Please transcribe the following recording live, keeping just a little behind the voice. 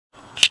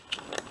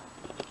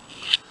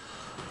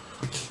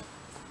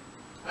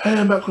Hey,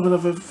 I'm back with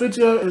another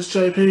video. It's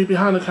JP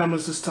behind the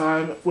cameras this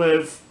time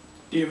with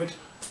David.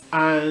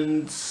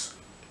 And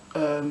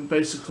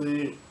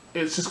basically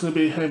it's just going to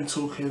be him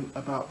talking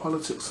about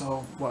politics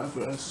or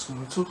whatever it is he's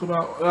going to talk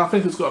about. And I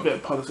think it's got a bit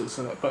of politics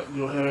in it, but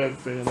you'll hear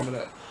everything in a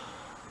minute.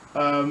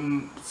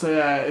 So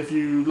yeah, if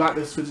you like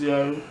this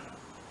video,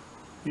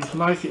 you can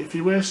like it if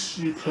you wish.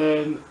 You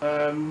can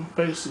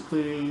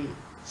basically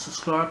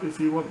subscribe if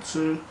you want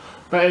to.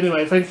 But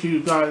anyway, thank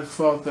you guys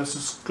for the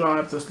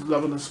subscribe, the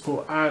love and the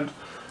support, and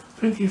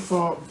thank you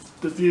for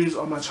the views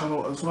on my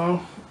channel as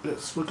well.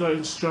 We're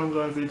getting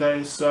stronger every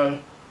day, so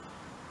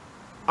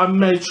I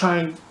may try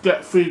and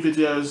get 3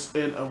 videos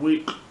in a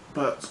week,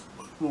 but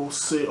we'll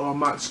see, or I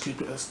might just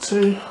keep it as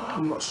 2.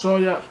 I'm not sure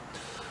yet.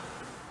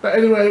 But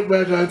anyway, I'm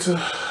going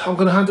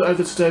to hand it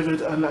over to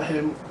David and let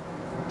him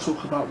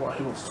talk about what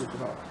he wants to talk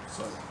about.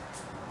 So,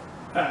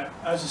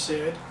 as I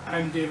said,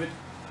 I'm David,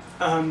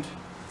 and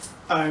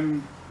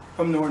I'm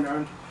from Northern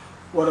Ireland.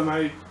 What am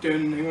I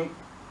doing in England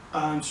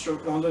and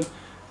stroke London?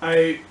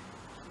 I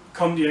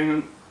come to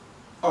England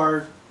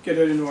or get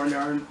out of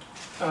Northern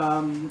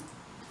Ireland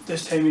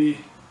this time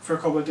for a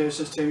couple of days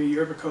this time of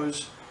year,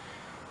 because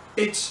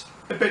it's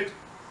a bit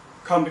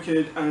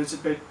complicated and it's a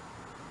bit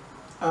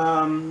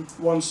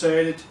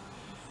one-sided,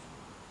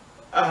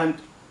 and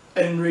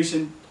in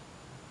recent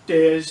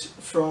days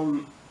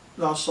from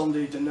last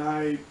Sunday to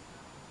now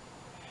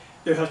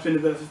there has been a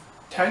bit of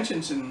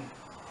tensions in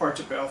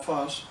parts of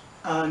Belfast,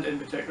 and in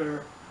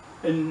particular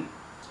in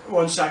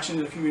one section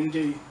of the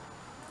community,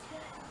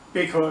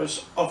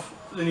 because of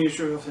the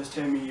nature of this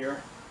time of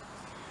year.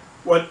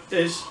 What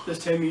is this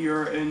time of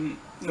year in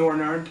Northern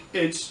Ireland?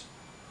 It's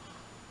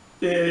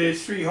the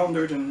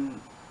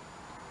 310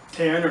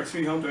 or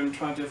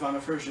 320th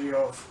anniversary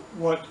of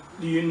what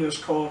the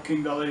Unionists call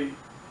Keenbilly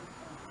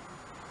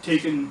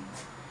taking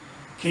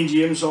King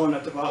James on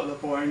at the Battle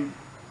of Boyne,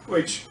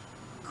 which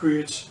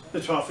creates the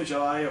 12th of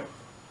July.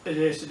 It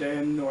is today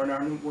in Northern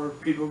Ireland, where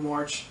people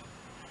march.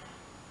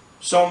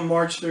 Some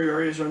march through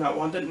areas where not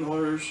wanted, and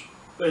others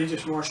they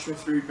just march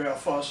through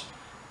Belfast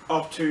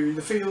up to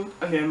the field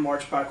and then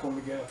march back home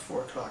again at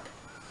 4 o'clock.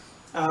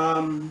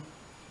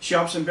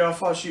 Shops in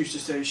Belfast used to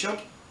stay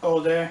shut all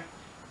day.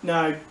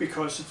 Now,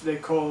 because they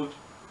called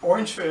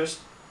Orange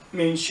Fest,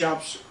 means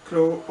shops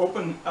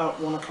open at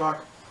 1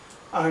 o'clock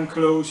and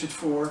close at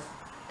 4.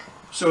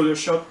 So they're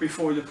shut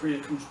before the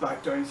parade comes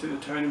back down through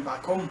the town and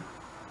back home.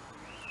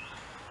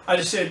 As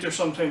I said, there's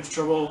sometimes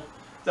trouble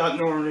that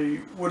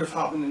normally would have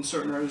happened in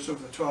certain areas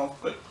of the 12th,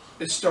 but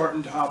it's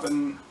starting to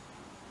happen.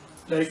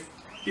 Like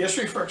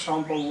yesterday, for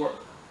example,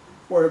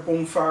 where a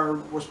bonfire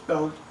was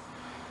built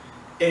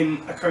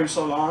in a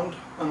council land,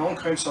 and on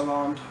council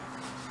land,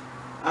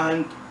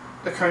 and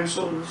the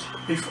council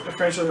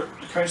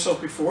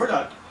before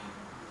that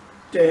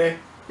day,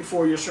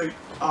 before yesterday,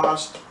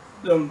 asked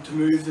them to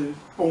move the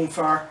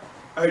bonfire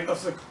out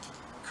of the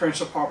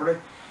council property.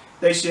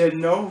 They said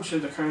no, so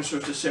the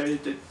councillors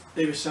decided that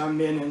they would send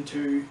men in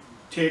to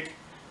take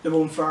the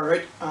bonfire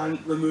out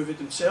and remove it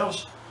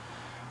themselves,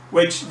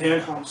 which then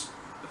has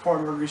the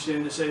Parliament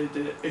recently decided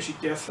to issue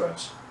death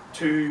threats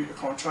to the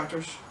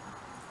contractors.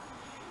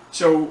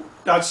 So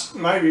that's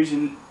my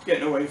reason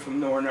getting away from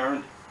Northern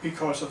Ireland,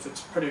 because of its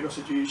political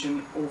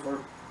situation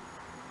over,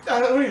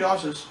 and it only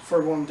lasts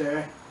for 1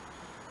 day,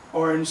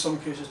 or in some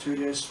cases 2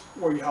 days,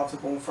 where you have the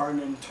bonfire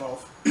in the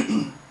 12th.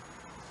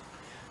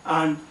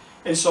 And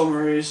in some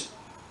areas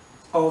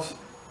of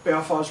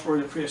Belfast where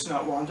the parade is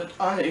not wanted,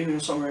 and even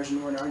in some areas in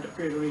Northern Ireland, the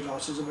parade only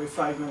lasts about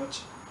 5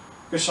 minutes.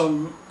 Because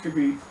some could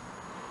be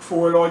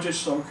 4 lodges,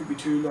 some could be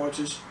 2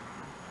 lodges,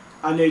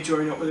 and they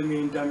join up with the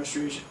main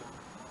demonstration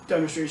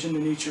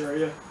in each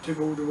area to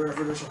go to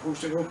wherever they're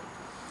supposed to go.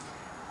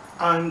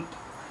 And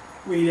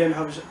we then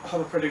have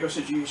a political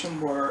situation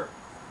where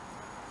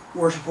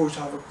we're supposed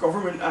to have a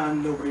government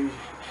and nobody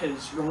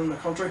is running the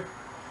country.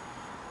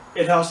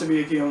 It has to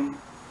be a game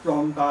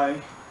run by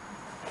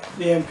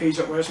the MPs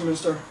at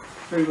Westminster,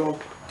 who will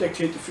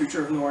dictate the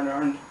future of Northern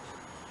Ireland.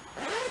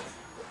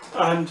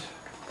 And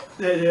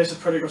it is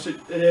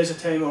a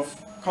time of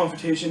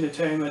confrontation, a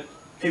time that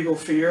people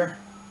fear,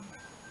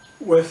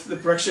 with the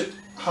Brexit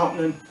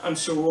happening and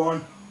so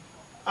on.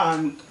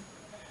 And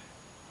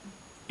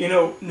you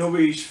know,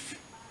 nobody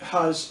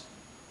has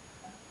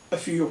a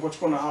view of what's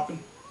going to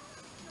happen.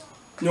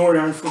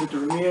 Northern Ireland voted to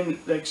remain,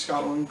 like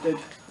Scotland did,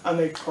 and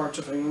like parts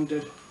of England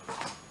did.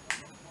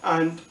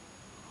 And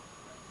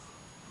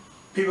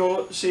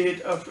people see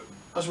it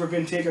as we're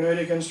being taken out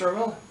against our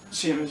will,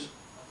 same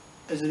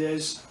as it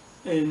is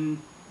in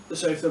the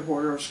south of the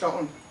border of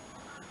Scotland.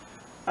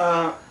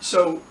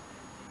 So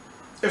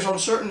there's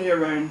uncertainty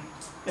around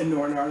in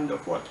Northern Ireland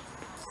of what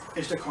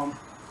is to come,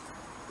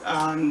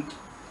 and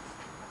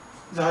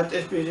that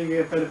is basically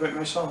a bit about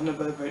myself and a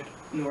bit about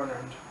Northern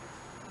Ireland.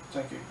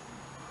 Thank you.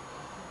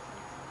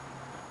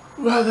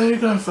 well, there you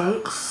go,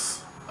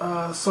 folks.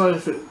 Sorry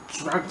if it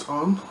dragged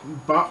on,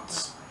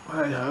 but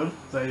hey ho,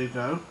 there you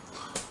go.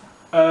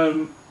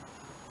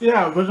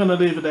 Yeah, we're gonna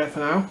leave it there for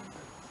now,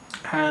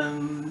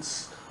 and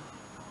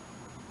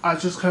I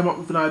just came up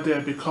with an idea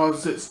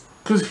because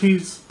because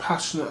he's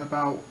passionate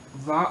about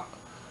that,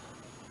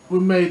 we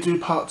may do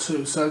part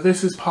 2. So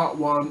this is part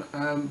 1,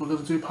 and we're going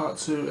to do part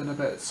 2 in a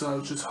bit.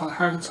 So just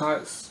hang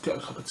tight, get a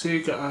cup of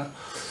tea, get a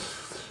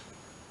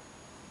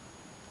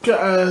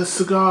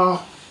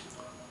cigar,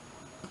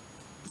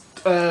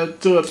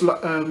 do a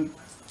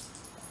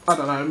I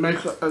don't know,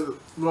 make a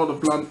roll a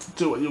blunt,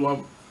 do what you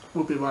want.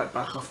 We'll be right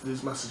back after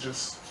these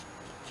messages.